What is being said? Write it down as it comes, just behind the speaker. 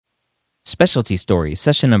Specialty Stories,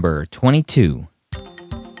 session number 22.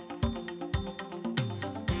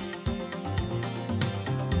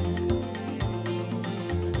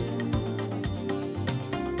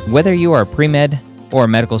 Whether you are a pre-med or a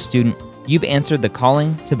medical student, you've answered the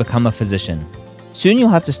calling to become a physician. Soon you'll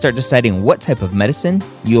have to start deciding what type of medicine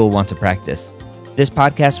you'll want to practice. This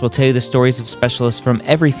podcast will tell you the stories of specialists from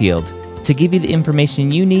every field to give you the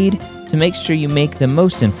information you need to make sure you make the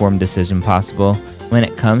most informed decision possible when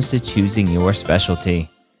it comes to choosing your specialty.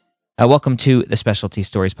 Welcome to the Specialty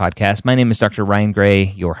Stories podcast. My name is Dr. Ryan Gray,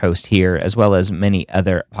 your host here, as well as many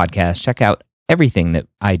other podcasts. Check out everything that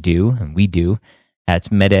I do and we do at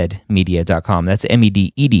mededmedia.com. That's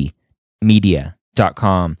MEDED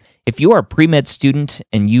media.com. If you are a pre-med student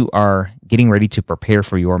and you are getting ready to prepare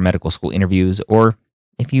for your medical school interviews, or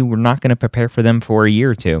if you were not going to prepare for them for a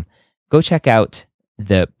year or two, go check out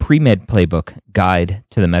the Pre-Med Playbook Guide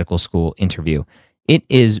to the Medical School Interview. It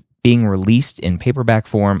is being released in paperback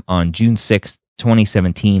form on June 6th,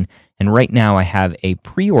 2017, and right now I have a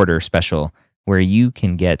pre-order special where you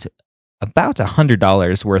can get about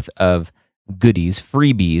 $100 worth of goodies,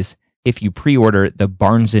 freebies, if you pre-order the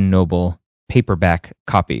Barnes & Noble paperback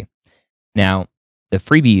copy. Now, the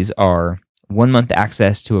freebies are 1 month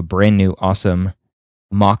access to a brand new awesome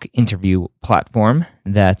mock interview platform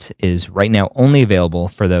that is right now only available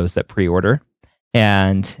for those that pre-order.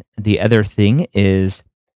 And the other thing is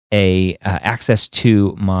access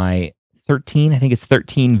to my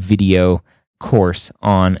 13 video course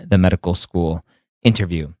on the medical school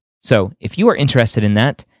interview. So if you are interested in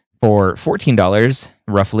that, for $14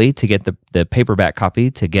 roughly to get the paperback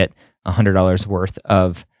copy, to get $100 worth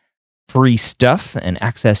of free stuff and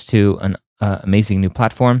access to an amazing new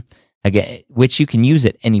platform, again, which you can use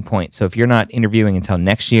at any point. So if you're not interviewing until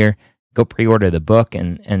next year, go pre-order the book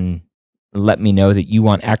and let me know that you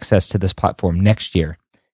want access to this platform next year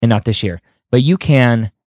and not this year. But you can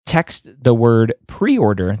text the word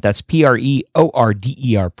pre-order, that's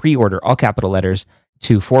PREORDER, pre-order, all capital letters,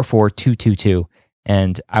 to 44222,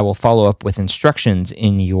 and I will follow up with instructions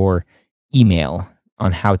in your email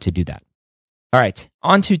on how to do that. All right,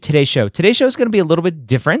 on to today's show. Today's show is going to be a little bit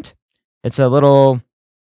different. It's a little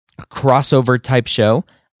crossover type show.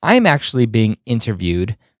 I'm actually being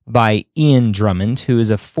interviewed by Ian Drummond, who is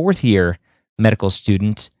a fourth-year medical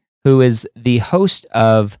student, who is the host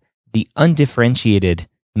of The Undifferentiated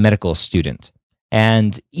Medical Student.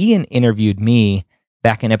 And Ian interviewed me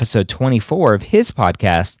back in episode 24 of his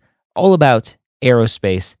podcast, all about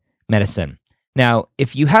aerospace medicine. Now,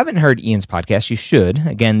 if you haven't heard Ian's podcast, you should.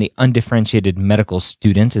 Again, The Undifferentiated Medical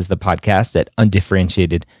Student is the podcast at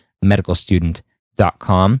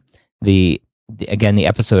undifferentiatedmedicalstudent.com. The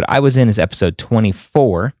episode I was in is episode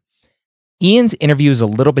 24. Ian's interview is a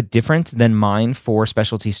little bit different than mine for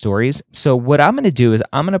Specialty Stories. So what I'm going to do is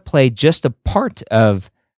I'm going to play just a part of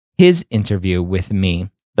his interview with me,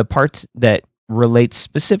 the part that relates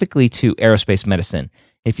specifically to aerospace medicine.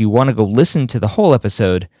 If you want to go listen to the whole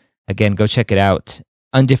episode, again, go check it out,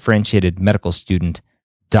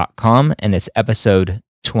 undifferentiatedmedicalstudent.com, and it's episode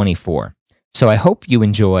 24. So I hope you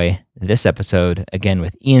enjoy this episode, again,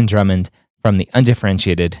 with Ian Drummond from The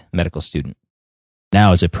Undifferentiated Medical Student.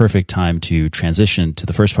 Now is a perfect time to transition to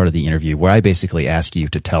the first part of the interview, where I basically ask you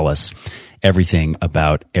to tell us everything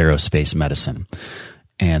about aerospace medicine.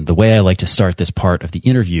 And the way I like to start this part of the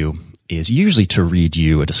interview is usually to read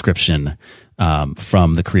you a description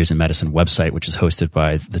from the Careers in Medicine website, which is hosted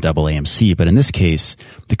by the AAMC. But in this case,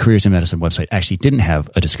 the Careers in Medicine website actually didn't have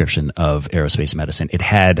a description of aerospace medicine. It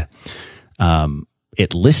had,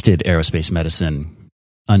 it listed aerospace medicine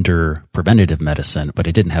under preventative medicine, but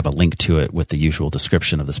it didn't have a link to it with the usual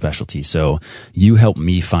description of the specialty. So you helped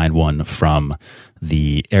me find one from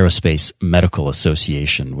the Aerospace Medical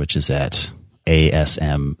Association, which is at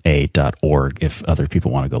asma.org if other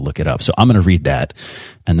people want to go look it up. So I'm going to read that,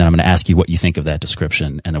 and then I'm going to ask you what you think of that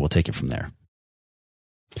description, and then we'll take it from there.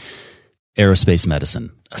 Aerospace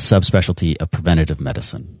medicine, a subspecialty of preventative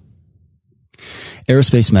medicine.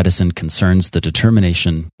 Aerospace medicine concerns the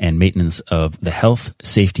determination and maintenance of the health,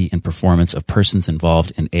 safety, and performance of persons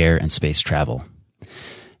involved in air and space travel.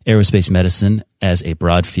 Aerospace medicine, as a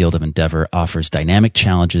broad field of endeavor, offers dynamic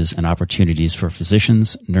challenges and opportunities for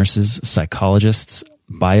physicians, nurses, psychologists,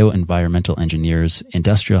 bioenvironmental engineers,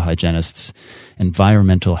 industrial hygienists,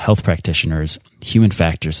 environmental health practitioners, human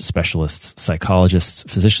factors specialists, psychologists,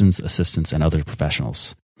 physicians' assistants, and other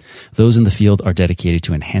professionals. Those in the field are dedicated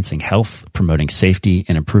to enhancing health, promoting safety,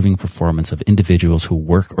 and improving performance of individuals who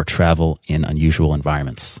work or travel in unusual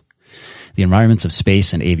environments. The environments of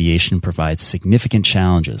space and aviation provide significant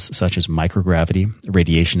challenges such as microgravity,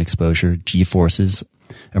 radiation exposure, G-forces,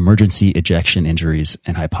 emergency ejection injuries,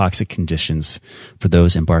 and hypoxic conditions for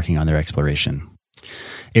those embarking on their exploration.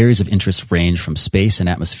 Areas of interest range from space and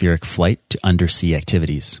atmospheric flight to undersea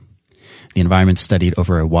activities. The environment studied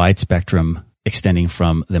over a wide spectrum extending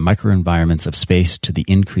from the microenvironments of space to the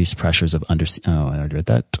increased pressures of undersea. Oh, I read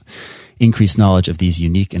that. Increased knowledge of these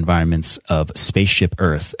unique environments of spaceship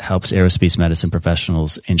Earth helps aerospace medicine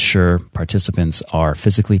professionals ensure participants are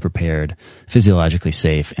physically prepared, physiologically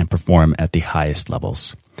safe, and perform at the highest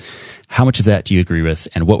levels. How much of that do you agree with,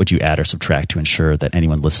 and what would you add or subtract to ensure that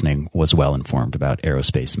anyone listening was well informed about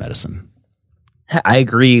aerospace medicine? I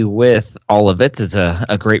agree with all of it. It's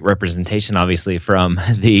a great representation, obviously, from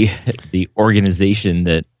the organization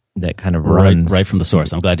that kind of runs right from the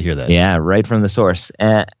source. I'm glad to hear that. Yeah, right from the source.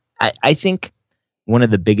 I think one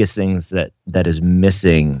of the biggest things that is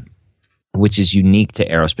missing, which is unique to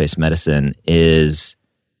aerospace medicine, is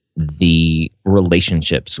the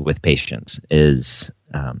relationships with patients is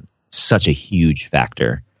such a huge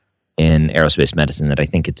factor in aerospace medicine that I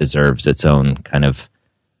think it deserves its own kind of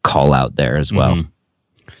call out there as well.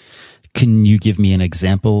 Mm-hmm. Can you give me an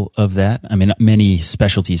example of that? I mean, many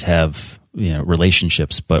specialties have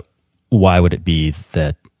relationships, but why would it be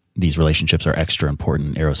that these relationships are extra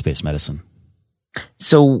important in aerospace medicine?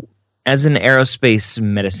 So as an aerospace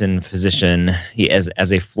medicine physician,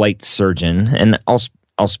 as a flight surgeon, and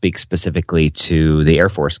I'll speak specifically to the Air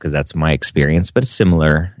Force because that's my experience, but it's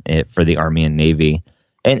similar for the Army and Navy.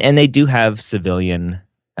 And they do have civilian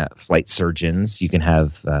flight surgeons. You can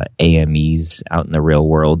have AMEs out in the real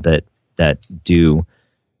world that do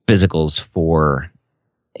physicals for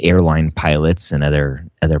airline pilots and other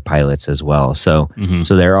pilots as well. So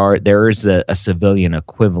so there is a civilian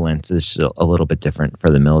equivalent. It's just a little bit different for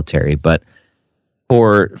the military, but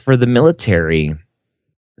for the military,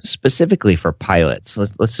 specifically for pilots,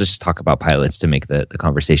 let's just talk about pilots to make the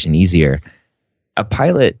conversation easier. A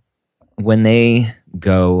pilot, when they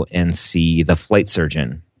go and see the flight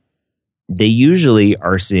surgeon, they usually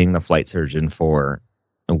are seeing the flight surgeon for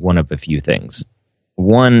one of a few things.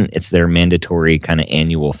 One, it's their mandatory kind of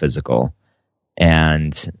annual physical,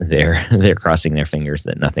 and they're crossing their fingers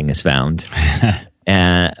that nothing is found.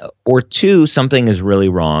 Or two, something is really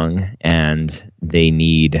wrong and they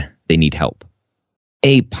need help.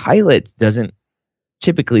 A pilot doesn't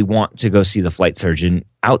typically want to go see the flight surgeon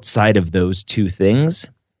outside of those two things,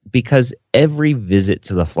 because every visit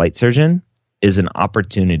to the flight surgeon is an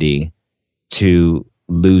opportunity to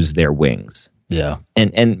lose their wings. Yeah.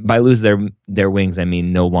 And by lose their wings, I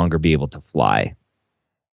mean no longer be able to fly.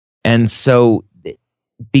 And so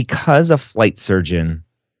because a flight surgeon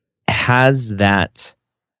has that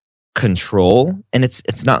control, and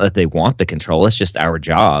it's not that they want the control, it's just our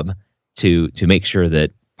job to make sure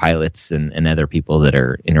that pilots and other people that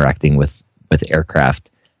are interacting with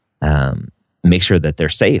aircraft make sure that they're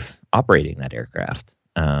safe operating that aircraft.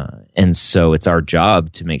 And so it's our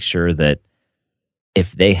job to make sure that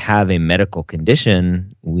if they have a medical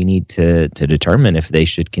condition, we need to determine if they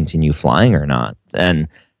should continue flying or not. And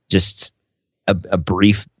just a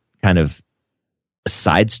brief kind of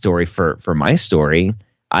side story for my story,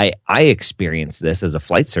 I experienced this as a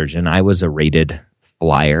flight surgeon. I was a rated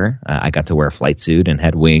flyer. I got to wear a flight suit and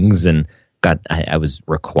had wings, and I was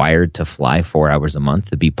required to fly 4 hours a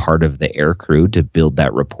month to be part of the air crew, to build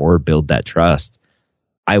that rapport, build that trust.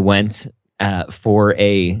 I went for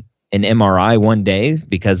an MRI one day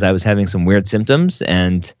because I was having some weird symptoms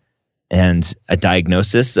and a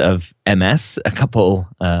diagnosis of MS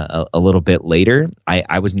a little bit later.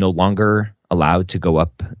 I was no longer allowed to go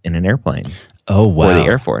up in an airplane. Oh, wow. For the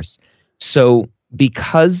Air Force. So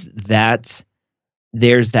because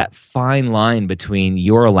there's that fine line between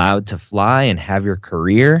you're allowed to fly and have your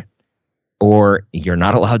career, or you're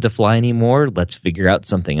not allowed to fly anymore, let's figure out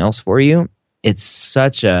something else for you. It's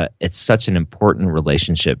such an important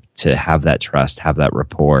relationship to have that trust, have that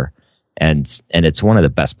rapport, and it's one of the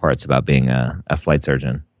best parts about being a flight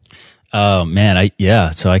surgeon. Oh man,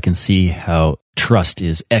 so I can see how trust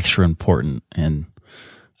is extra important, and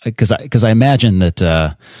because I imagine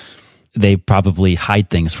that they probably hide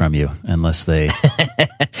things from you unless they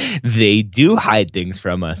they do hide things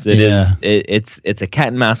from us. It's a cat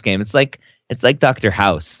and mouse game. It's like Dr.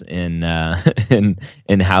 House in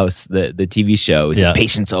House, the TV show. Yeah.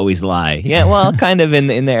 Patients always lie. Yeah, well, kind of in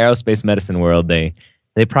the aerospace medicine world, they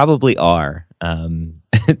probably are,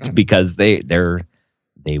 because they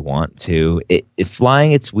want to.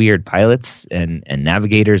 Flying, it's weird. Pilots and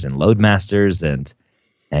navigators and loadmasters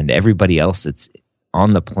and everybody else that's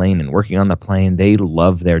on the plane and working on the plane, they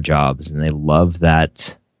love their jobs, and they love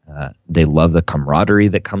that. They love the camaraderie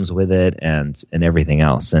that comes with it, and everything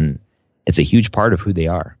else, and it's a huge part of who they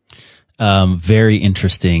are. Very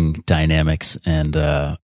interesting dynamics, and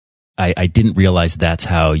I didn't realize that's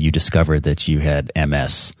how you discovered that you had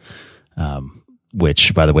MS,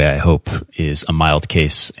 which, by the way, I hope is a mild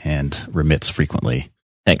case and remits frequently.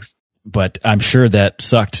 Thanks. But I'm sure that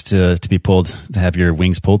sucked to have your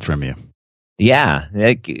wings pulled from you. Yeah,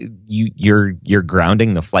 like you're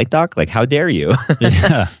grounding the flight doc. Like, how dare you?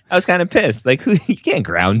 Yeah. I was kind of pissed. Like, you can't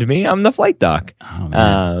ground me. I'm the flight doc.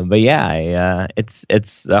 Oh, but yeah,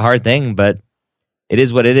 it's a hard thing, but it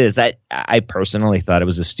is what it is. I personally thought it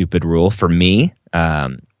was a stupid rule for me.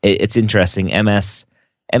 It's interesting. MS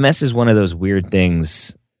is one of those weird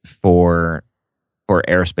things for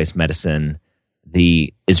aerospace medicine.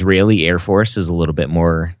 The Israeli Air Force is a little bit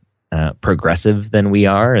more progressive than we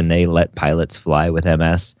are, and they let pilots fly with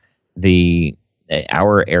MS.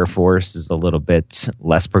 Our Air Force is a little bit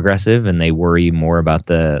less progressive, and they worry more about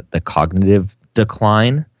the cognitive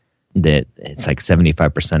decline. That it's like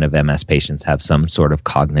 75% of MS patients have some sort of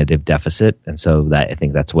cognitive deficit, and so I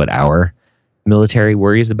think that's what our military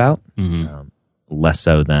worries about. Mm-hmm. Less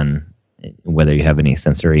so than whether you have any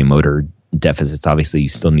sensory motor deficits. Obviously, you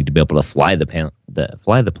still need to be able to fly the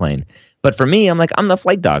plane. But for me, I'm like, I'm the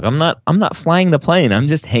flight doc. I'm not flying the plane. I'm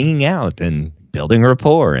just hanging out and building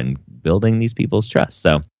rapport and building these people's trust.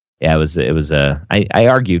 So yeah, I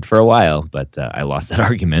argued for a while, but I lost that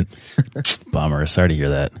argument. Bummer. Sorry to hear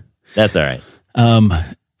that. That's all right.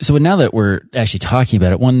 So now that we're actually talking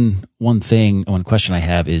about it, one question I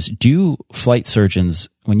have is, do flight surgeons,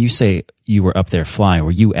 when you say you were up there flying,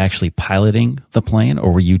 were you actually piloting the plane,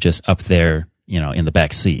 or were you just up there, in the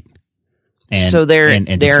back seat? And, so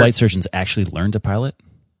do flight surgeons actually learn to pilot?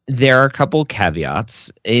 There are a couple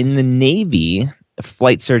caveats. In the Navy,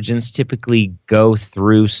 flight surgeons typically go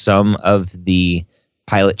through some of the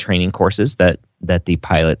pilot training courses that the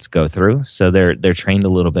pilots go through. So they're trained a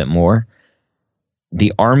little bit more.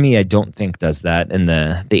 The Army, I don't think, does that, and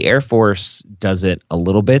the Air Force does it a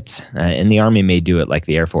little bit, and the Army may do it like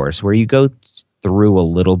the Air Force, where you go through a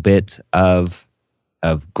little bit of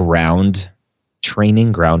ground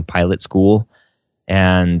training, ground pilot school,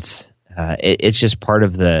 and it's just part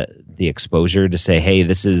of the exposure to say, hey,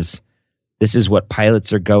 this is what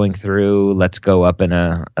pilots are going through. Let's go up in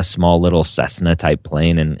a small little Cessna type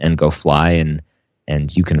plane and go fly,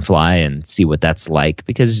 and you can fly and see what that's like,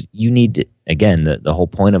 because you need to, again, the whole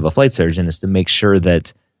point of a flight surgeon is to make sure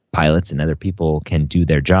that pilots and other people can do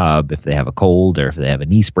their job if they have a cold or if they have a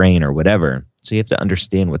knee sprain or whatever. So you have to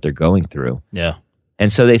understand what they're going through. Yeah.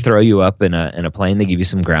 And so they throw you up in a plane. They give you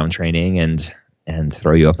some ground training and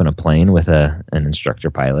throw you up in a plane with an instructor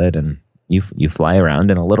pilot, and you fly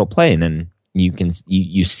around in a little plane, and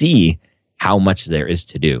you see how much there is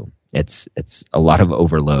to do. It's a lot of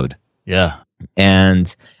overload. Yeah.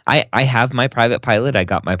 And I have my private pilot. I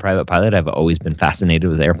got my private pilot. I've always been fascinated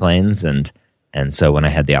with airplanes, and so when I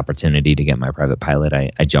had the opportunity to get my private pilot,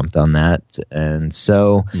 I jumped on that. And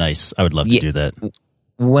so nice. I would love to do that.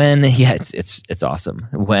 It's awesome.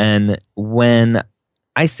 When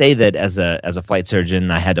I say that as a flight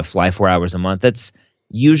surgeon, I had to fly 4 hours a month, that's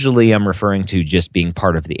usually I'm referring to just being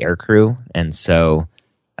part of the air crew. And so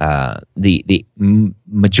the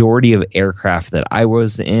majority of aircraft that I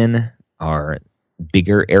was in are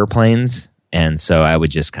bigger airplanes, and so I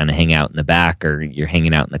would just kind of hang out in the back, or you're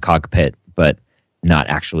hanging out in the cockpit, but not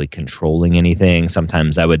actually controlling anything.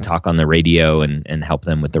 Sometimes I would talk on the radio and help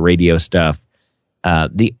them with the radio stuff.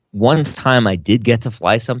 The one time I did get to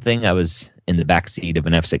fly something, I was in the back seat of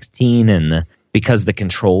an F-16, and because the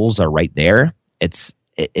controls are right there, it's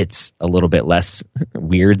a little bit less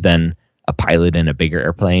weird than a pilot in a bigger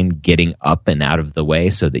airplane getting up and out of the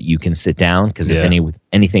way so that you can sit down. Because if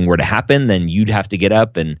anything were to happen, then you'd have to get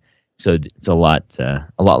up, and so it's a lot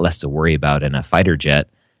less to worry about in a fighter jet.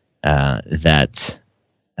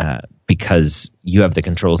 Because you have the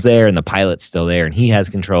controls there, and the pilot's still there, and he has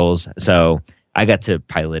controls. So I got to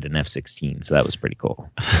pilot an F-16, so that was pretty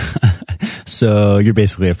cool. So you're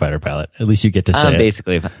basically a fighter pilot. At least you get to say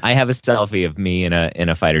basically, I have a selfie of me in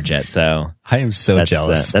a fighter jet. So I am so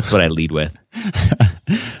jealous. That's what I lead with.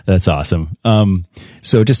 That's awesome.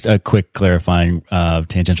 So just a quick clarifying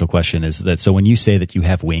tangential question is that, so when you say that you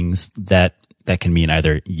have wings, that can mean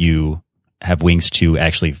either you have wings to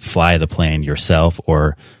actually fly the plane yourself,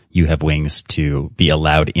 or you have wings to be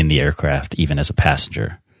allowed in the aircraft even as a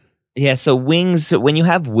passenger. Yeah, so wings, when you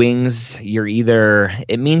have wings,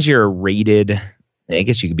 it means you're rated, I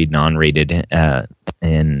guess you could be non-rated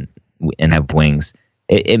and have wings.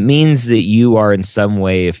 It means that you are in some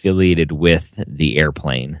way affiliated with the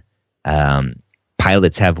airplane.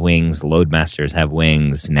 Pilots have wings, loadmasters have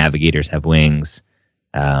wings, navigators have wings,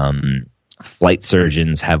 flight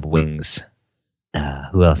surgeons have wings.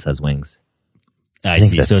 Who else has wings? I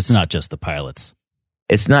see. So it's not just the pilots.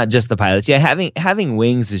 It's not just the pilots. Yeah, having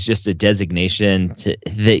wings is just a designation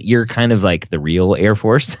that you're kind of like the real Air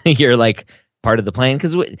Force. You're like part of the plane,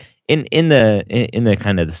 because in the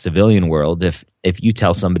kind of the civilian world, if you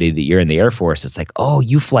tell somebody that you're in the Air Force, it's like, oh,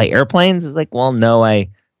 you fly airplanes? It's like, well, no, I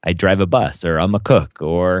drive a bus, or I'm a cook,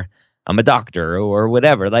 or I'm a doctor, or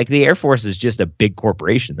whatever. Like, the Air Force is just a big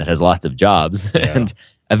corporation that has lots of jobs, and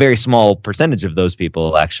a very small percentage of those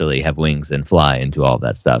people actually have wings and fly and do all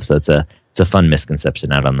that stuff. So it's a fun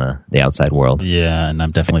misconception out on the outside world. Yeah, and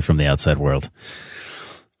I'm definitely from the outside world.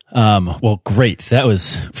 Well, great. That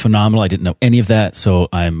was phenomenal. I didn't know any of that, so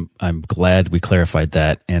I'm glad we clarified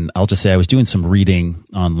that. And I'll just say I was doing some reading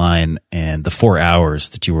online, and the 4 hours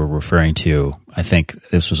that you were referring to, I think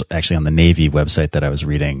this was actually on the Navy website that I was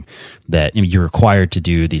reading, that you're required to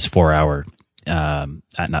do these 4 hour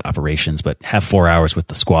not operations, but have 4 hours with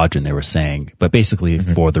the squadron, they were saying. But basically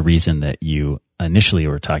for the reason that you initially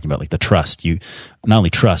were talking about, like the trust. You not only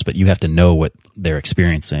trust, but you have to know what they're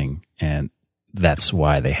experiencing, and that's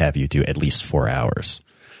why they have you do at least 4 hours.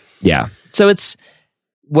 Yeah. So it's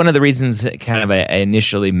one of the reasons kind of I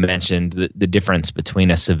initially mentioned the difference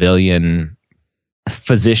between a civilian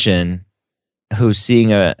physician who's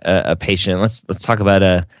seeing a patient. Let's talk about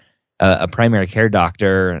a primary care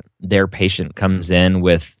doctor. Their patient comes in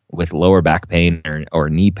with lower back pain or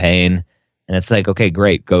knee pain, and it's like, okay,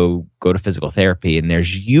 great, go to physical therapy. And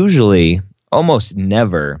there's usually almost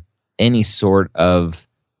never any sort of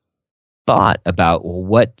thought about, well,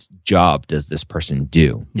 what job does this person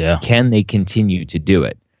do? Yeah. Can they continue to do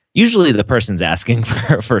it? Usually the person's asking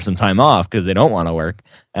for some time off because they don't want to work.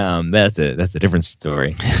 That's a different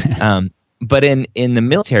story. But in the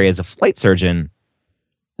military, as a flight surgeon,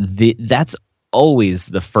 that's always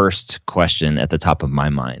the first question at the top of my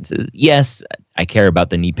mind. Yes, I care about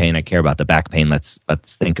the knee pain. I care about the back pain. Let's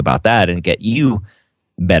think about that and get you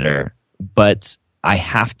better. But I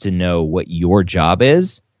have to know what your job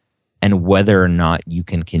is and whether or not you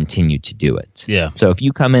can continue to do it. Yeah. So if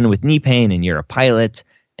you come in with knee pain and you're a pilot,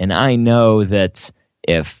 and I know that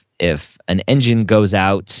if an engine goes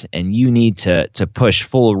out and you need to push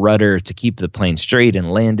full rudder to keep the plane straight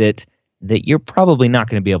and land it, that you're probably not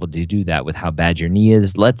going to be able to do that with how bad your knee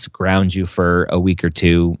is. Let's ground you for a week or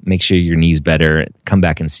two, make sure your knee's better, come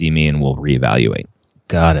back and see me, and we'll reevaluate.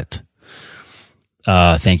 Got it.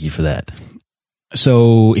 Thank you for that.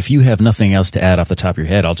 So if you have nothing else to add off the top of your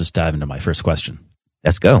head, I'll just dive into my first question.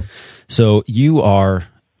 Let's go. So you are,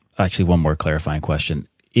 actually one more clarifying question.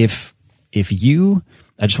 If you,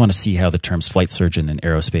 I just want to see how the terms flight surgeon and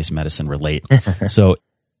aerospace medicine relate. So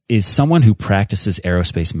is someone who practices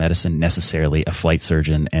aerospace medicine necessarily a flight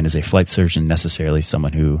surgeon, and is a flight surgeon necessarily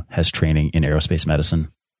someone who has training in aerospace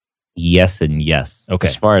medicine? Yes and yes. Okay.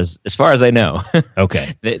 As far as I know.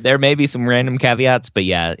 Okay. There may be some random caveats, but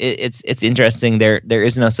yeah, it's interesting. There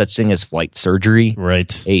is no such thing as flight surgery.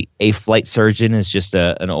 Right. A flight surgeon is just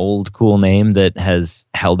an old cool name that has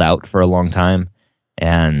held out for a long time,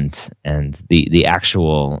 and the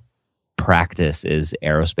actual practice is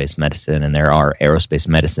aerospace medicine, and there are aerospace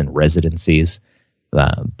medicine residencies,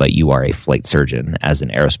 but you are a flight surgeon as an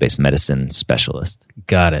aerospace medicine specialist.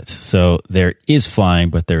 Got it. So there is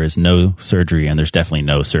flying, but there is no surgery, and there's definitely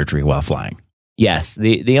no surgery while flying. Yes,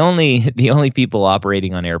 the only people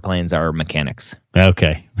operating on airplanes are mechanics.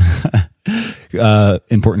 Okay.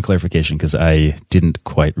 Important clarification, because I didn't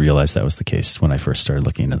quite realize that was the case when I first started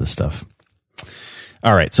looking into this stuff.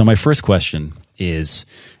 All right. So my first question is,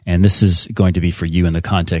 and this is going to be for you in the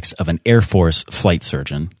context of an Air Force flight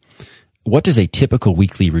surgeon, what does a typical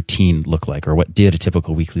weekly routine look like, or what did a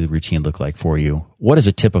typical weekly routine look like for you? What is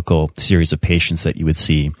a typical series of patients that you would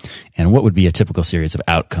see, and what would be a typical series of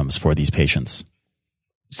outcomes for these patients?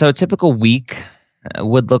 So a typical week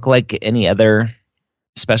would look like any other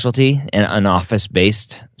specialty, an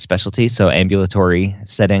office-based specialty, so ambulatory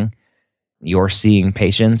setting. You're seeing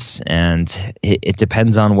patients, and it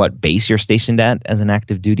depends on what base you're stationed at as an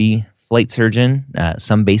active duty flight surgeon.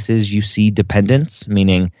 Some bases you see dependents,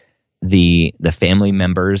 meaning the family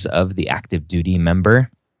members of the active duty member.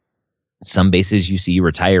 Some bases you see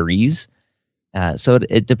retirees. So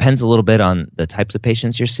it depends a little bit on the types of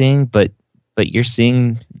patients you're seeing, but you're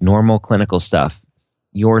seeing normal clinical stuff.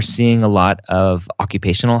 You're seeing a lot of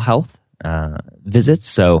occupational health visits.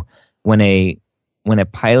 So when a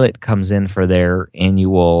pilot comes in for their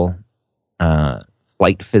annual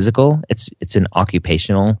flight physical, it's an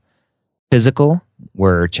occupational physical.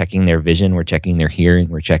 We're checking their vision, we're checking their hearing,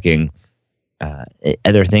 we're checking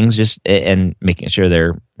other things, just and making sure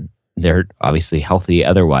they're obviously healthy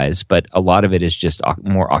otherwise, but a lot of it is just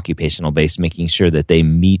more occupational based, making sure that they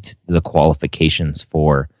meet the qualifications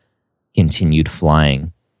for continued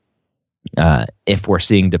flying. If we're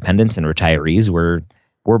seeing dependents and retirees,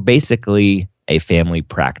 we're basically a family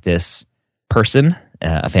practice person,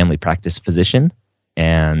 a family practice physician,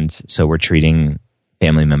 and so we're treating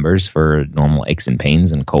family members for normal aches and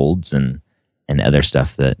pains and colds and other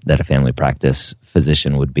stuff that a family practice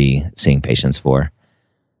physician would be seeing patients for.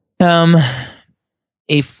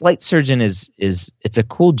 A flight surgeon is it's a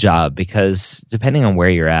cool job because depending on where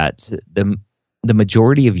you're at, the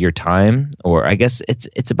majority of your time, or I guess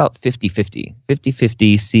it's about 50-50.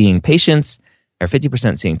 50-50 seeing patients, or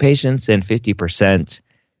 50% seeing patients and 50%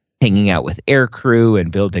 hanging out with air crew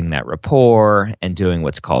and building that rapport and doing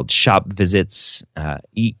what's called shop visits.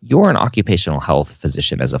 You're an occupational health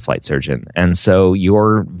physician as a flight surgeon. And so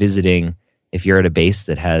you're visiting, if you're at a base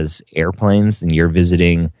that has airplanes, and you're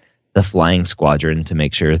visiting the flying squadron to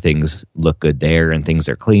make sure things look good there and things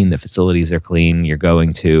are clean, the facilities are clean. You're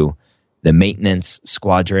going to the maintenance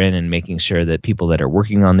squadron and making sure that people that are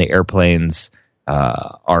working on the airplanes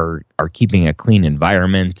are keeping a clean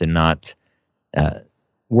environment and not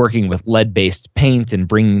working with lead-based paint and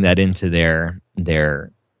bringing that into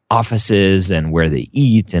their offices and where they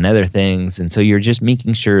eat and other things. And so you're just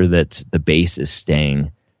making sure that the base is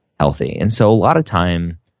staying healthy. And so a lot of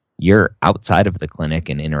time you're outside of the clinic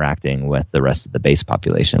and interacting with the rest of the base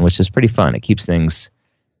population, which is pretty fun. It keeps things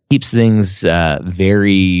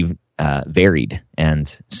very varied,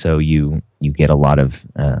 and so you get a lot of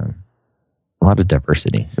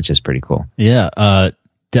diversity, which is pretty cool. Yeah.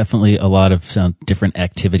 Definitely a lot of different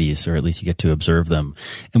activities, or at least you get to observe them.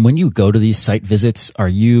 And when you go to these site visits, do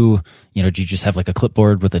you just have like a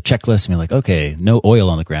clipboard with a checklist and you're like, okay, no oil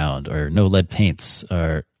on the ground or no lead paints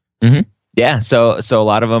or... Mm-hmm. Yeah. So a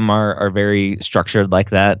lot of them are very structured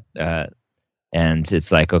like that. And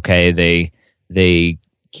it's like, okay, they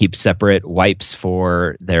keep separate wipes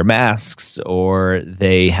for their masks, or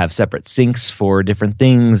they have separate sinks for different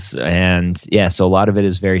things. And yeah, so a lot of it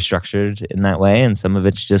is very structured in that way. And some of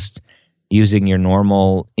it's just using your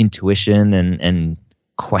normal intuition and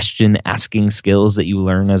question asking skills that you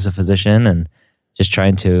learn as a physician, and just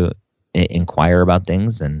trying to inquire about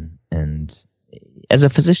things. And as a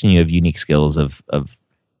physician, you have unique skills of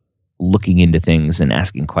looking into things and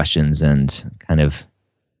asking questions and kind of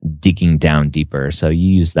digging down deeper. So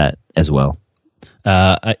you use that as well.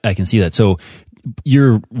 I can see that. So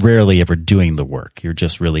you're rarely ever doing the work. You're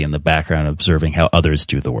just really in the background observing how others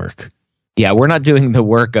do the work. Yeah, we're not doing the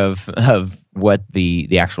work of what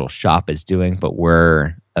the actual shop is doing, but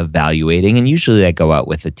we're evaluating. And usually I go out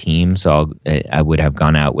with a team. So I would have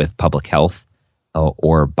gone out with public health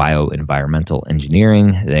or bioenvironmental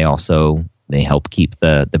engineering. They help keep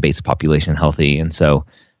the base population healthy. And so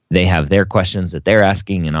they have their questions that they're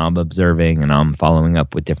asking, and I'm observing, and I'm following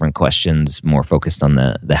up with different questions more focused on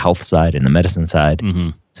the health side and the medicine side. Mm-hmm.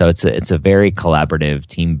 So it's a very collaborative,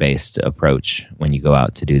 team-based approach when you go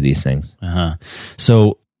out to do these things. Uh-huh.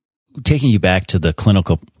 So taking you back to the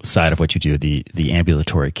clinical side of what you do, the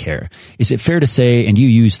ambulatory care, is it fair to say, and you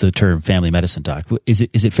use the term family medicine doc, is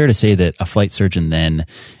it fair to say that a flight surgeon then,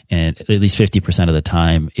 and at least 50% of the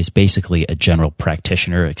time, is basically a general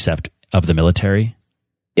practitioner except of the military?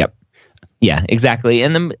 Yep. Yeah, exactly.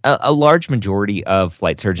 And a large majority of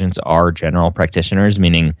flight surgeons are general practitioners,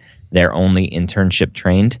 meaning they're only internship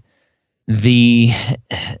trained. That's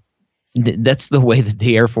the way that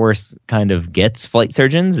the Air Force kind of gets flight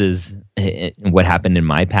surgeons, is what happened in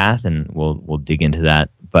my path, and we'll dig into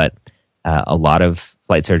that. But a lot of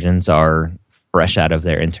flight surgeons are fresh out of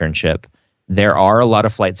their internship. There are a lot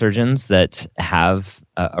of flight surgeons that have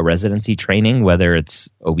a residency training, whether it's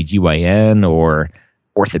OBGYN or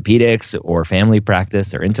orthopedics or family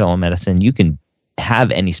practice or internal medicine. You can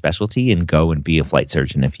have any specialty and go and be a flight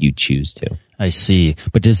surgeon if you choose to. I see.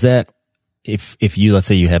 But does that, if you, let's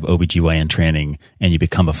say you have OBGYN training and you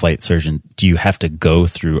become a flight surgeon, do you have to go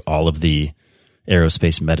through all of the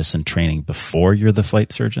aerospace medicine training before you're the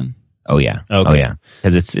flight surgeon? Oh yeah. Okay. Oh yeah.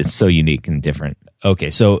 Because it's so unique and different.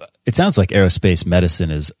 Okay. So it sounds like aerospace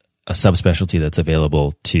medicine is a subspecialty that's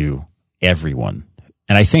available to everyone.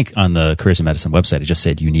 And I think on the Careers in Medicine website, it just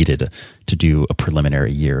said you needed to do a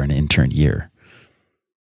preliminary year, an intern year.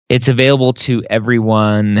 It's available to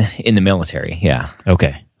everyone in the military. Yeah.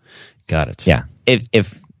 Okay. Got it. Yeah.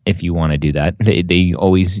 If you want to do that, they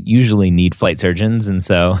always usually need flight surgeons, and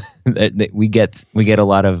so we get a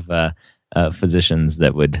lot of physicians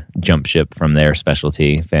that would jump ship from their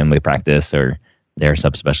specialty, family practice, or their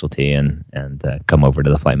subspecialty, and come over to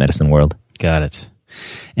the flight medicine world. Got it.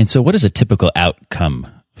 And so what is a typical outcome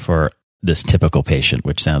for this typical patient,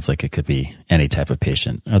 which sounds like it could be any type of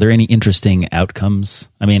patient. Are there any interesting outcomes?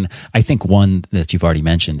 I mean, I think one that you've already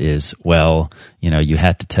mentioned is, well, you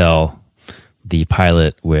had to tell the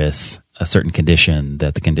pilot with a certain condition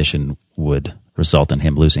that the condition would result in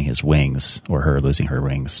him losing his wings or her losing her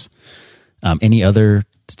wings. Any other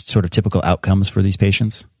sort of typical outcomes for these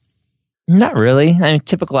patients? Not really. I mean,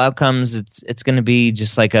 typical outcomes, it's going to be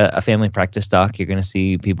just like a family practice doc. You're going to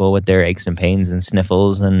see people with their aches and pains and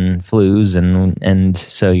sniffles and flus, and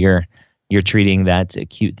so you're treating that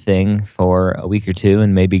acute thing for a week or two,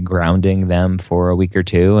 and maybe grounding them for a week or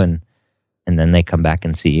two, and then they come back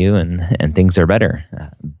and see you, and things are better.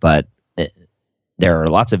 But there are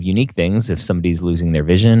lots of unique things. If somebody's losing their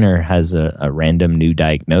vision or has a random new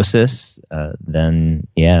diagnosis, then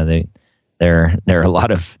there are a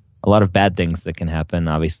lot of bad things that can happen.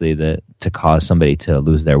 Obviously, to cause somebody to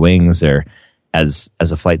lose their wings, or as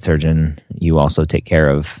a flight surgeon, you also take care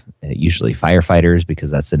of usually firefighters,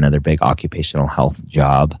 because that's another big occupational health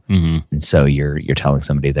job. Mm-hmm. And so you're telling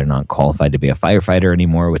somebody they're not qualified to be a firefighter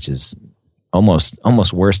anymore, which is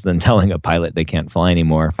almost worse than telling a pilot they can't fly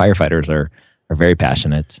anymore. Firefighters are very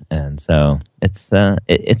passionate, and so it's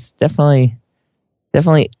definitely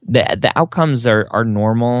the outcomes are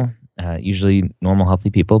normal. Usually normal, healthy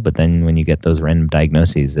people, but then when you get those random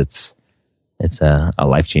diagnoses, it's a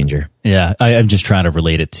life changer. Yeah, I'm just trying to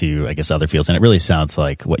relate it to, I guess, other fields, and it really sounds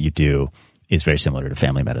like what you do is very similar to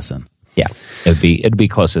family medicine. Yeah, it'd be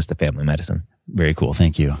closest to family medicine. Very cool,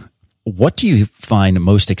 thank you. What do you find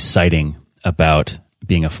most exciting about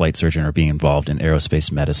being a flight surgeon or being involved in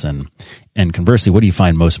aerospace medicine? And conversely, what do you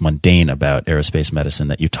find most mundane about aerospace medicine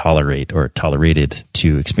that you tolerate or tolerated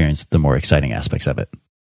to experience the more exciting aspects of it?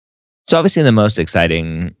 So obviously the most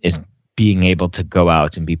exciting is being able to go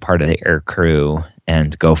out and be part of the air crew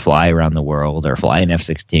and go fly around the world, or fly an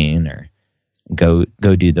F-16, or go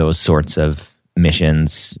do those sorts of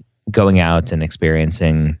missions. Going out and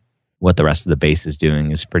experiencing what the rest of the base is doing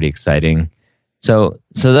is pretty exciting. So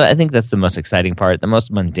I think that's the most exciting part. The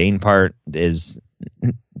most mundane part is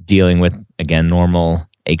dealing with, again, normal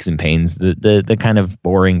aches and pains, the kind of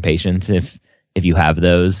boring patients, if you have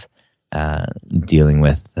those. Dealing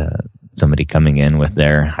with somebody coming in with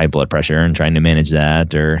their high blood pressure and trying to manage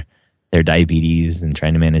that, or their diabetes and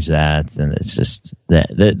trying to manage that, and it's just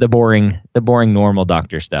the boring normal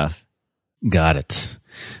doctor stuff. Got it.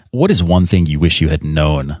 What is one thing you wish you had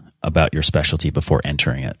known about your specialty before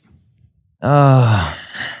entering it? I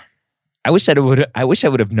wish I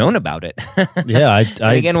would have known about it. Yeah,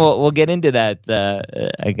 again, we'll get into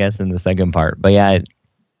that, I guess, in the second part. But yeah.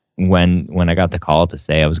 When I got the call to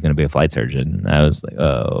say I was going to be a flight surgeon, I was like,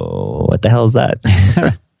 oh, what the hell is that?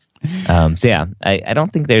 So yeah, I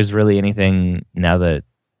don't think there's really anything now that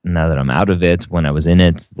I'm out of it. When I was in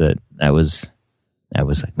it, that I was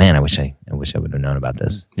like, man, I wish I would have known about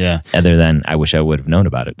this. Yeah. Other than I wish I would have known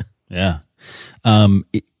about it. Yeah.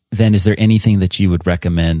 Then is there anything that you would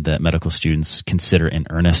recommend that medical students consider in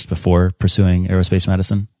earnest before pursuing aerospace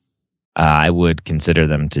medicine? I would consider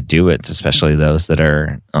them to do it, especially those that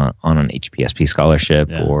are on an HPSP scholarship,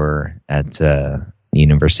 or at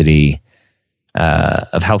University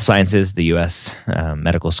of Health Sciences, the U.S.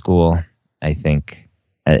 Medical School. I think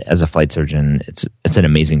as a flight surgeon, it's an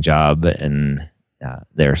amazing job, and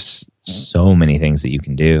there's so many things that you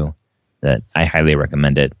can do that I highly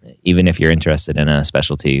recommend it. Even if you're interested in a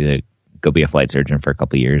specialty, go be a flight surgeon for a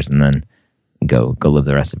couple of years, and then go live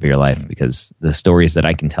the rest of your life, because the stories that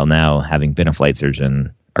I can tell now, having been a flight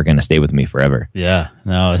surgeon, are going to stay with me forever. Yeah,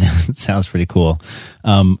 no, it sounds pretty cool.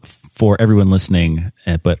 For everyone listening,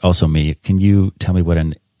 but also me, can you tell me what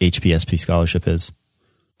an HPSP scholarship is?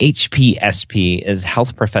 HPSP is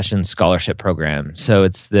Health Professions Scholarship Program. So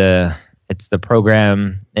it's the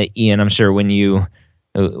program, Ian, I'm sure when you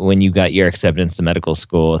got your acceptance to medical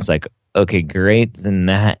school, it's like, okay, great. And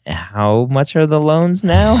how much are the loans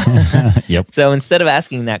now? Yep. So instead of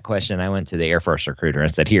asking that question, I went to the Air Force recruiter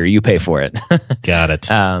and said, here, you pay for it. Got it.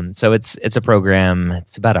 So it's a program.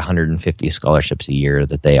 It's about 150 scholarships a year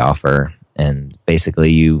that they offer. And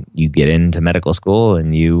basically you get into medical school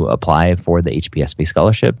and you apply for the HPSP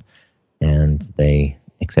scholarship, and they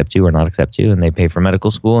accept you or not accept you, and they pay for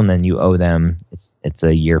medical school, and then you owe them. It's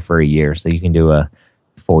a year for a year. So you can do a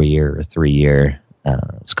 4-year or 3-year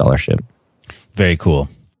scholarship. Very cool.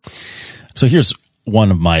 So here's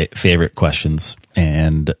one of my favorite questions,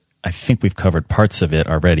 and I think we've covered parts of it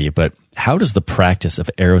already, but how does the practice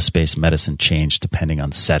of aerospace medicine change depending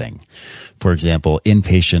on setting? For example,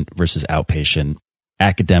 inpatient versus outpatient,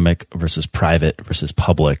 academic versus private versus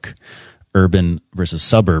public, urban versus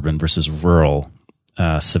suburban versus rural.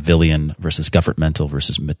 civilian versus governmental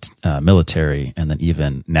versus military, and then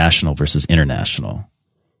even national versus international?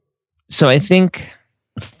 So I think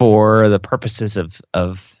for the purposes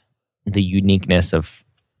of the uniqueness of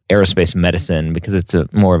aerospace medicine, because it's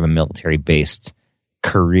more of a military-based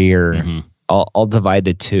career, I'll divide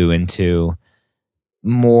the two into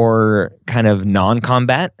more kind of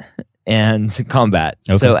non-combat and combat.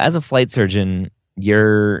 Okay. So as a flight surgeon,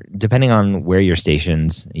 you're, depending on where you're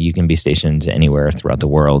stationed, you can be stationed anywhere throughout the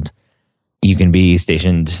world. You can be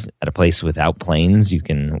stationed at a place without planes. You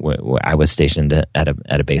can. I was stationed at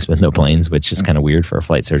a base with no planes, which is kind of weird for a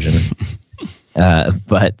flight surgeon.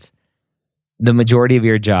 But the majority of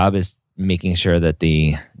your job is making sure that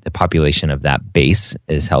the population of that base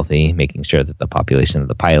is healthy, making sure that the population of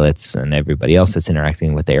the pilots and everybody else that's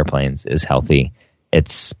interacting with the airplanes is healthy.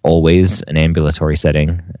 It's always an ambulatory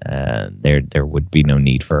setting. There would be no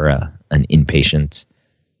need for an inpatient,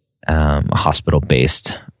 a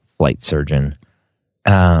hospital-based flight surgeon.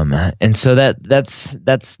 And so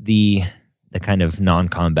that's the kind of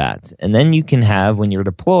non-combat. And then you can have, when you're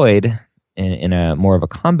deployed in a more of a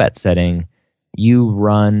combat setting, you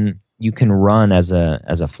can run as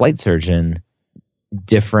a flight surgeon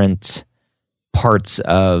different parts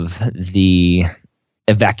of the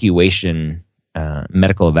evacuation,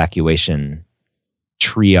 medical evacuation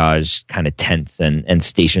triage kind of tents and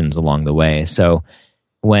stations along the way. So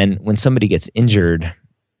when somebody gets injured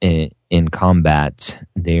in combat,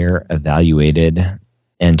 they're evaluated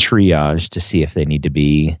and triaged to see if they need to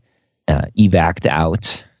be evac'd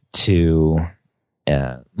out to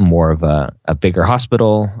more of a bigger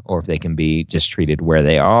hospital, or if they can be just treated where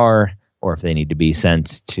they are, or if they need to be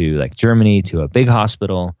sent to like Germany to a big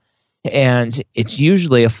hospital. And it's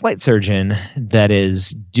usually a flight surgeon that is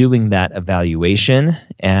doing that evaluation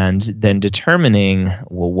and then determining,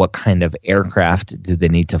 well, what kind of aircraft do they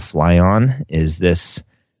need to fly on? Is this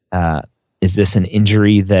an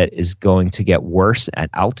injury that is going to get worse at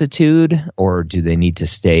altitude, or do they need to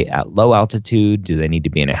stay at low altitude? Do they need to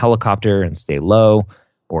be in a helicopter and stay low,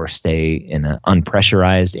 or stay in an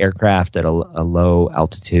unpressurized aircraft at a low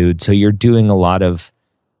altitude? So you're doing a lot of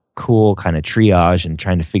cool kind of triage and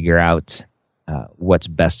trying to figure out what's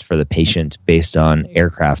best for the patient based on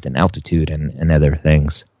aircraft and altitude and other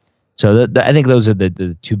things. So I think those are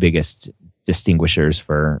the two biggest distinguishers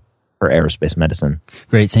for aerospace medicine.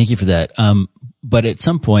 Great. Thank you for that. But at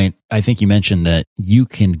some point, I think you mentioned that you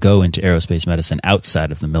can go into aerospace medicine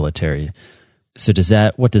outside of the military. So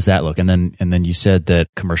what does that look? And then you said that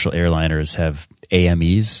commercial airliners have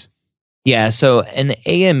AMEs. Yeah. So an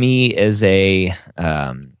AME is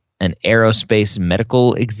an aerospace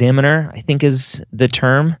medical examiner, I think is the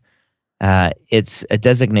term. It's a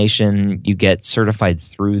designation you get certified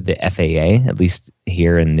through the FAA, at least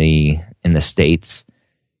here in the States,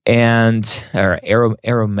 and or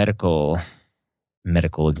aeromedical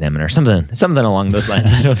medical examiner, something along those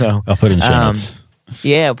lines. I don't know. I'll put in show notes.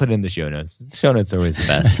 Yeah, I'll put in the show notes. Show notes are always the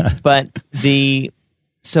best. But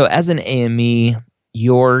so as an AME,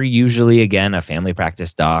 you're usually, again, a family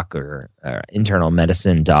practice doc or internal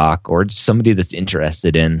medicine doc, or just somebody that's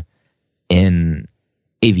interested in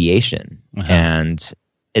aviation. Uh-huh. And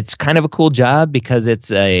it's kind of a cool job because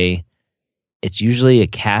it's usually a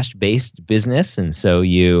cash-based business. And so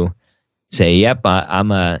you say, yep,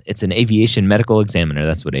 it's an aviation medical examiner.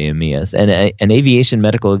 That's what AME is. And an aviation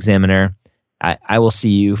medical examiner, I will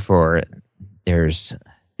see you for, there's,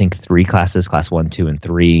 I think, 3 classes, class 1, 2, and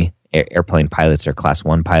 3. Airplane pilots are class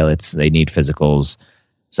 1 pilots. They need physicals.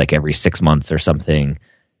 It's like every 6 months or something.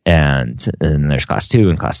 And then there's class 2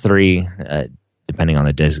 and class 3, depending on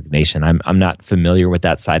the designation. I'm not familiar with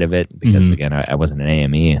that side of it because, again, I wasn't an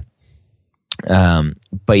AME.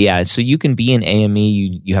 But yeah, so you can be an AME.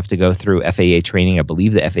 You have to go through FAA training. I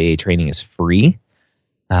believe the FAA training is free,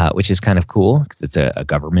 which is kind of cool because it's a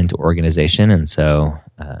government organization, and so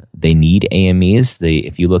they need AMEs.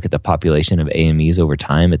 If you look at the population of AMEs over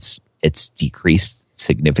time, it's decreased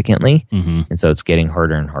significantly, and so it's getting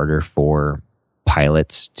harder and harder for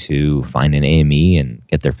pilots to find an AME and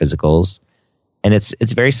get their physicals. And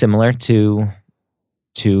it's very similar to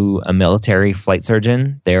a military flight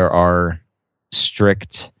surgeon. There are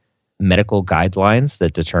strict medical guidelines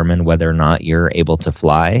that determine whether or not you're able to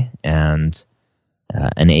fly, and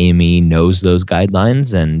an AME knows those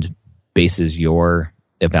guidelines and bases your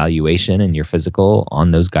evaluation and your physical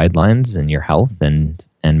on those guidelines and your health, and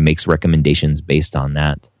makes recommendations based on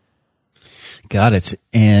that. Got it.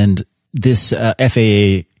 And this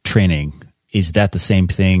FAA training, is that the same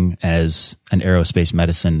thing as an aerospace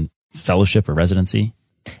medicine fellowship or residency?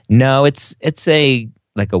 No, it's a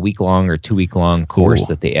like a week-long or 2-week-long course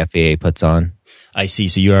that the FAA puts on. I see.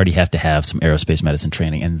 So you already have to have some aerospace medicine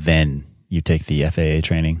training, and then you take the FAA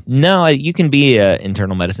training? No, you can be an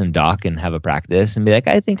internal medicine doc and have a practice and be like,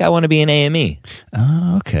 I think I want to be an AME.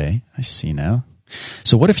 Oh, okay. I see now.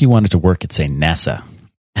 So what if you wanted to work at, say, NASA?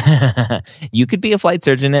 You could be a flight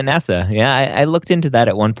surgeon at NASA. Yeah, I looked into that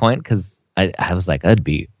at one point because I was like, that'd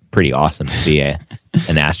be pretty awesome to be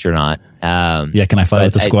an astronaut. Yeah, can I fly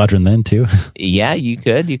with the squadron then too? Yeah, you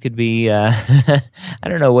could. You could be. I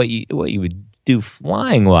don't know what you would do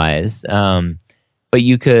flying wise, but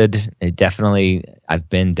you could definitely. I've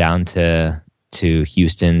been down to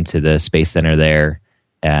Houston to the Space Center there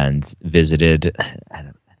and visited.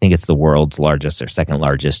 I think it's the world's largest or second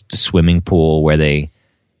largest swimming pool where the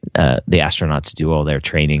astronauts do all their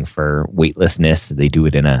training for weightlessness. They do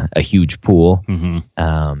it in a huge pool.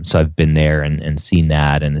 Mm-hmm. So I've been there and seen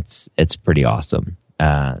that, and it's pretty awesome.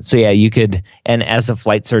 So yeah, you could. And as a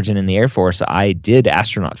flight surgeon in the Air Force, I did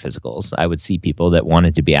astronaut physicals. I would see people that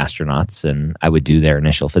wanted to be astronauts, and I would do their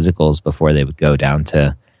initial physicals before they would go down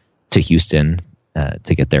to Houston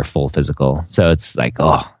to get their full physical. So it's like,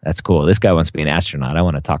 oh, that's cool. This guy wants to be an astronaut. I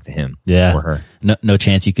want to talk to him. Yeah. Or her. No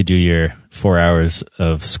chance you could do your 4 hours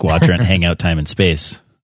of squadron hangout time in space.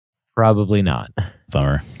 Probably not.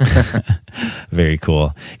 Bummer. Very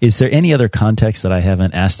cool. Is there any other context that I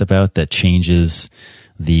haven't asked about that changes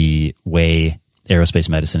the way aerospace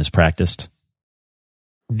medicine is practiced?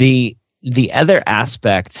 The other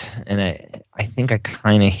aspect, and I think I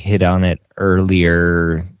kind of hit on it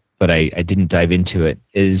earlier, but I didn't dive into it,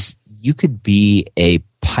 is you could be a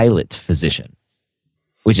pilot physician,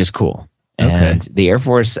 which is cool. Okay. And the Air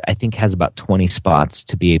Force, I think, has about 20 spots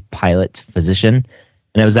to be a pilot physician.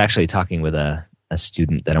 And I was actually talking with a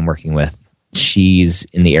student that I'm working with. She's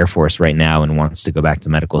in the Air Force right now and wants to go back to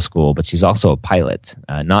medical school, but she's also a pilot,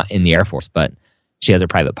 not in the Air Force, but she has a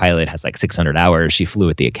private pilot, has like 600 hours. She flew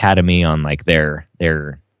at the academy on like their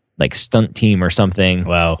like stunt team or something.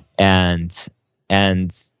 Wow. And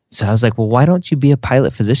so I was like, well, why don't you be a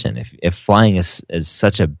pilot physician if flying is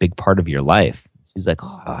such a big part of your life? She's like,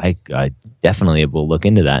 oh, I definitely will look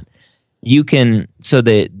into that. You can, so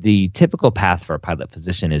the typical path for a pilot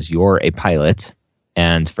physician is you're a pilot,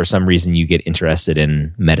 and for some reason you get interested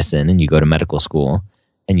in medicine and you go to medical school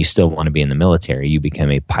and you still want to be in the military, you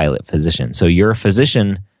become a pilot physician. So you're a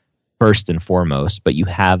physician first and foremost, but you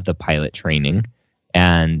have the pilot training,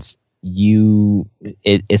 and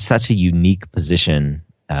it's such a unique position.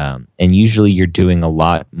 And usually you're doing a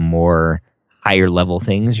lot more higher level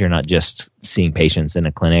things. You're not just seeing patients in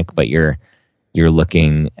a clinic, but you're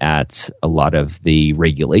looking at a lot of the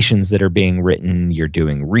regulations that are being written. You're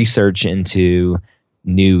doing research into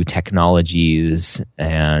new technologies,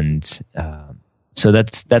 and so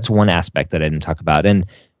that's one aspect that I didn't talk about. And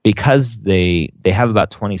because they have about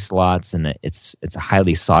 20 slots, and it's a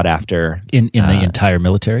highly sought after in the entire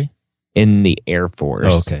military, in the Air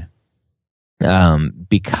Force. Oh, okay.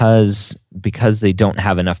 Because they don't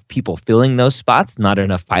have enough people filling those spots, not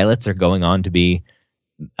enough pilots are going on to be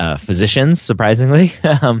physicians, surprisingly.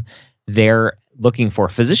 They're looking for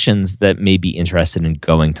physicians that may be interested in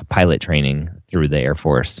going to pilot training through the Air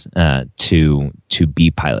Force to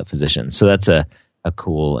be pilot physicians. So that's a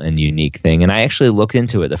cool and unique thing. And I actually looked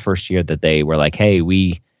into it the first year that they were like, hey,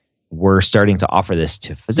 we're starting to offer this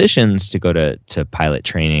to physicians to go to pilot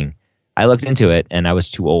training. I looked into it, and I was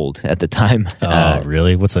too old at the time. Oh,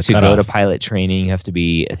 really? What's the cutoff? To go to pilot training, you have to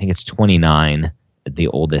be, I think it's 29, the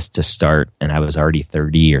oldest to start, and I was already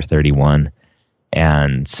 30 or 31.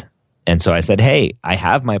 And so I said, hey, I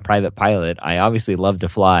have my private pilot. I obviously love to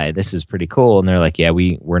fly. This is pretty cool. And they're like, yeah,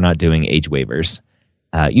 we're not doing age waivers.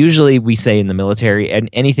 Usually we say in the military, and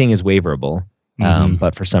anything is waiverable.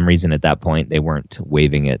 But for some reason at that point, they weren't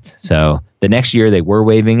waiving it. So the next year they were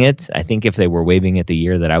waiving it. I think if they were waiving it the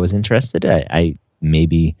year that I was interested, I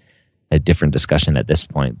maybe a different discussion at this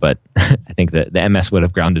point. But I think that the MS would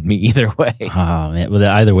have grounded me either way. Oh, man. Well,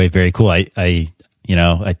 either way, very cool. I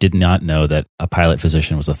did not know that a pilot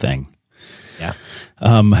physician was a thing. Yeah.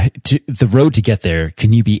 The road to get there,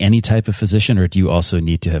 can you be any type of physician, or do you also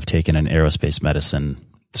need to have taken an aerospace medicine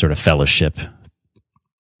sort of fellowship?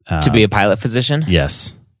 To be a pilot physician?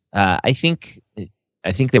 Yes. I think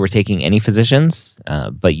they were taking any physicians,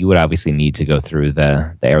 but you would obviously need to go through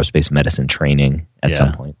the aerospace medicine training at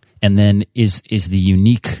some point. And then is the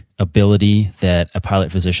unique ability that a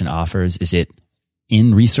pilot physician offers, is it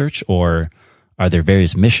in research, or are there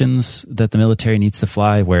various missions that the military needs to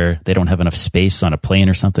fly where they don't have enough space on a plane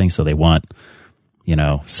or something, so they want,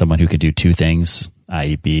 someone who could do two things,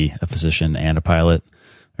 i.e. be a physician and a pilot?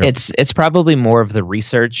 It's probably more of the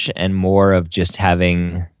research and more of just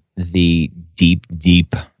having the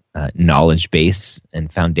deep knowledge base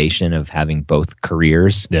and foundation of having both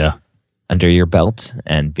careers under your belt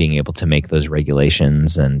and being able to make those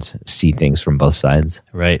regulations and see things from both sides.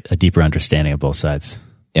 Right. A deeper understanding of both sides.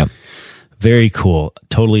 Yep. Very cool.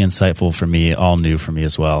 Totally insightful for me, all new for me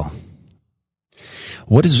as well.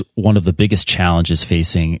 What is one of the biggest challenges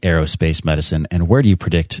facing aerospace medicine, and where do you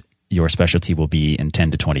predict your specialty will be in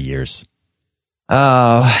 10 to 20 years?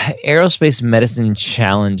 Aerospace medicine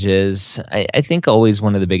challenges, I think always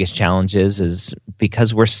one of the biggest challenges is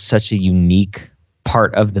because we're such a unique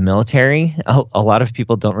part of the military, a lot of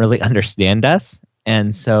people don't really understand us.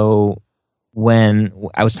 And so when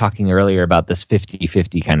I was talking earlier about this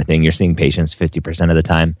 50-50 kind of thing, you're seeing patients 50% of the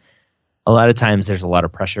time. A lot of times there's a lot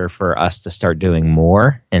of pressure for us to start doing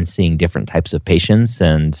more and seeing different types of patients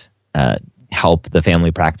and help the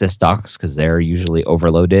family practice docs because they're usually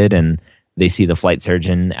overloaded and they see the flight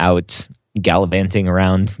surgeon out gallivanting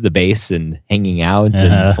around the base and hanging out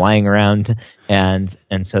and flying around. And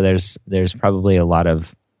so there's probably a lot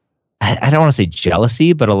of, I don't want to say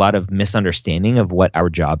jealousy, but a lot of misunderstanding of what our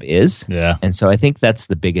job is. Yeah. And so I think that's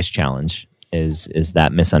the biggest challenge is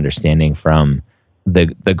that misunderstanding from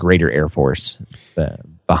the greater Air Force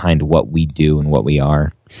behind what we do and what we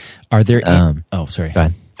are. Are there sorry. Go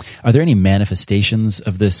ahead. Are there any manifestations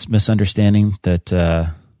of this misunderstanding that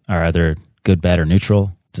are either good, bad, or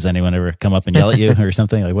neutral? Does anyone ever come up and yell at you or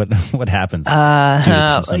something? Like what happens?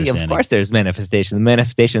 Of course, there's manifestations. The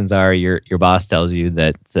manifestations are your boss tells you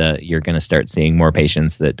that you're going to start seeing more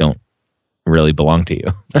patients that don't really belong to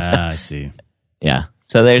you. I see. Yeah.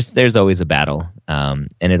 So there's always a battle, and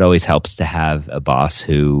it always helps to have a boss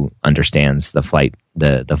who understands the flight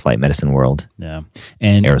medicine world,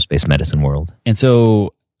 and aerospace medicine world. And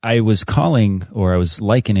so I was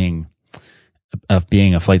likening of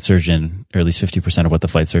being a flight surgeon, or at least 50% of what the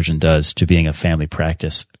flight surgeon does, to being a family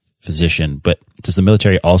practice physician. But does the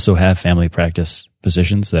military also have family practice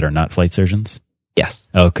physicians that are not flight surgeons? Yes.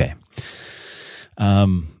 Okay.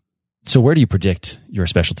 So where do you predict your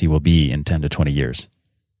specialty will be in 10 to 20 years?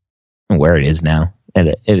 Where it is now.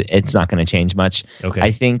 And it's not going to change much. Okay.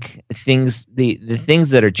 I think the things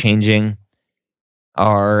that are changing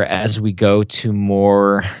are as we go to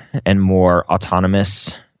more and more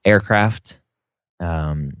autonomous aircraft,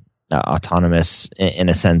 autonomous in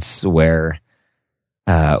a sense where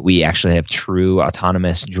we actually have true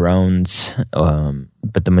autonomous drones,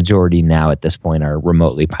 but the majority now at this point are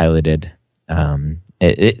remotely piloted.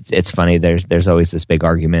 It's funny. There's always this big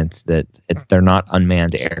argument that they're not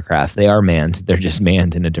unmanned aircraft. They are manned. They're just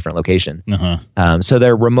manned in a different location. So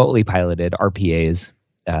they're remotely piloted RPAs,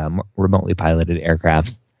 remotely piloted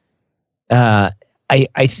aircrafts.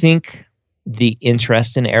 I think the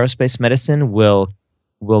interest in aerospace medicine will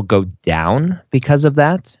go down because of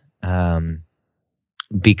that.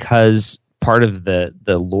 Because part of the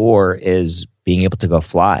lore is being able to go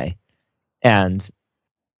fly, and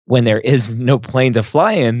when there is no plane to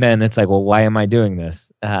fly in, then it's like, well, why am I doing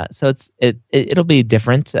this? So it'll be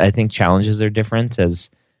different. I think challenges are different as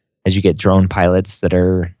you get drone pilots that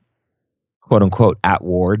are quote unquote at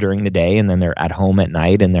war during the day and then they're at home at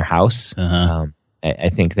night in their house. I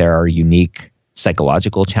think there are unique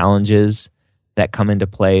psychological challenges that come into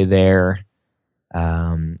play there.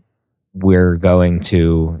 We're going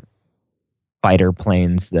to fighter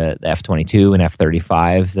planes, the F-22 and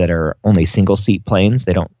F-35 that are only single seat planes.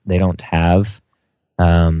 They don't have.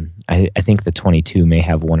 I think the 22 may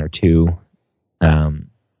have one or two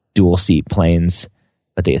dual seat planes,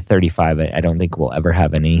 but the 35 I don't think will ever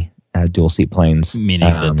have any dual seat planes.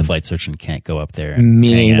 Meaning that the flight surgeon can't go up there.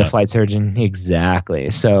 Meaning the flight surgeon,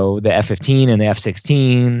 exactly. So the F-15 and the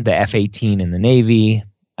F-16, the F-18 in the Navy,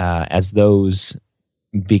 as those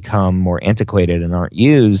become more antiquated and aren't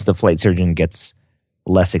used, the flight surgeon gets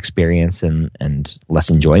less experience and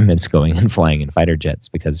less enjoyments going and flying in fighter jets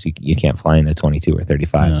because you can't fly in a 22 or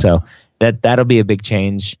 35. So that'll be a big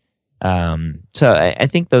change. So I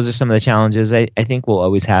think those are some of the challenges. I think we'll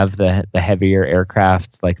always have the heavier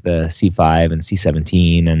aircraft like the C-5 and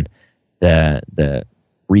C-17 and the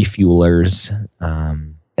refuelers,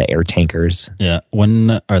 the air tankers. Yeah.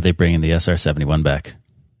 When are they bringing the SR-71 back?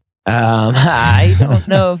 I don't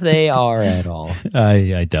know if they are at all.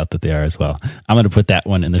 I doubt that they are as well. I'm going to put that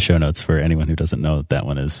one in the show notes for anyone who doesn't know what that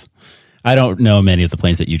one is. I don't know many of the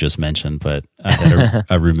planes that you just mentioned, but I had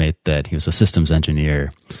a roommate that he was a systems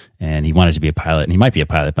engineer and he wanted to be a pilot, and he might be a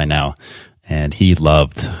pilot by now. And he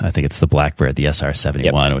loved, I think it's the Blackbird, the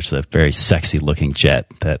SR-71, which is a very sexy looking jet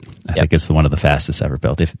that I think is one of the fastest ever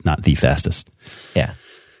built, if not the fastest. Yeah.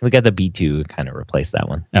 We got the B-2 kind of replace that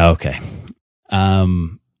one. Oh, okay.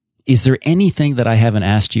 Is there anything that I haven't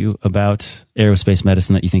asked you about aerospace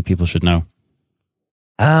medicine that you think people should know?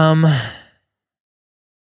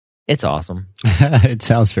 It's awesome. It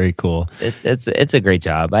sounds very cool. It's a great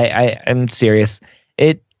job. I'm serious.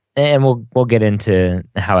 And we'll get into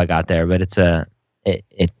how I got there, but it's an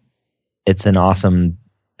awesome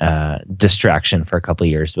distraction for a couple of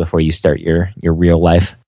years before you start your real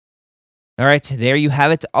life. All right, there you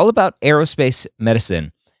have it. All about aerospace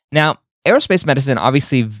medicine. Now, aerospace medicine,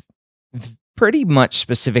 obviously, pretty much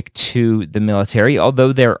specific to the military,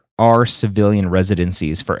 although there are civilian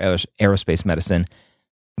residencies for aerospace medicine.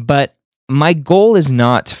 But my goal is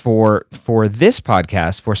not for this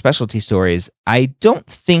podcast, for Specialty Stories. I don't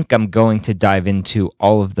think I'm going to dive into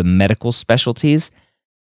all of the medical specialties.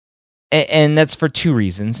 And that's for two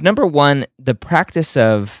reasons. Number one, the practice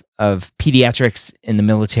of pediatrics in the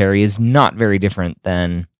military is not very different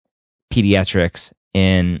than pediatrics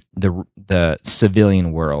in the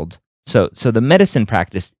civilian world. So the medicine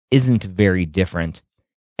practice isn't very different.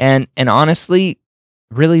 And honestly,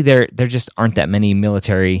 really there just aren't that many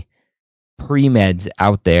military pre-meds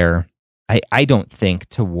out there, I don't think,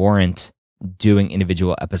 to warrant doing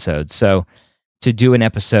individual episodes. So to do an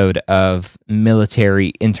episode of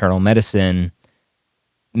military internal medicine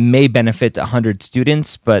may benefit 100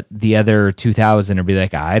 students, but the other 2,000 will be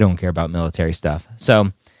like, I don't care about military stuff.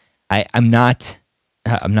 So I'm not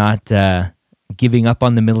giving up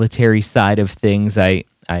on the military side of things. I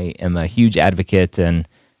am a huge advocate and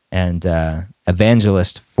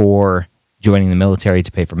evangelist for joining the military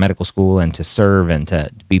to pay for medical school and to serve and to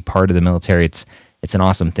be part of the military. It's an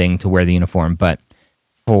awesome thing to wear the uniform, but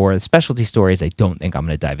for Specialty Stories, I don't think I'm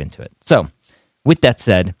going to dive into it. So with that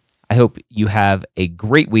said, I hope you have a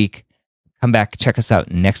great week. Come back, check us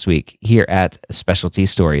out next week here at Specialty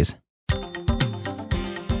Stories.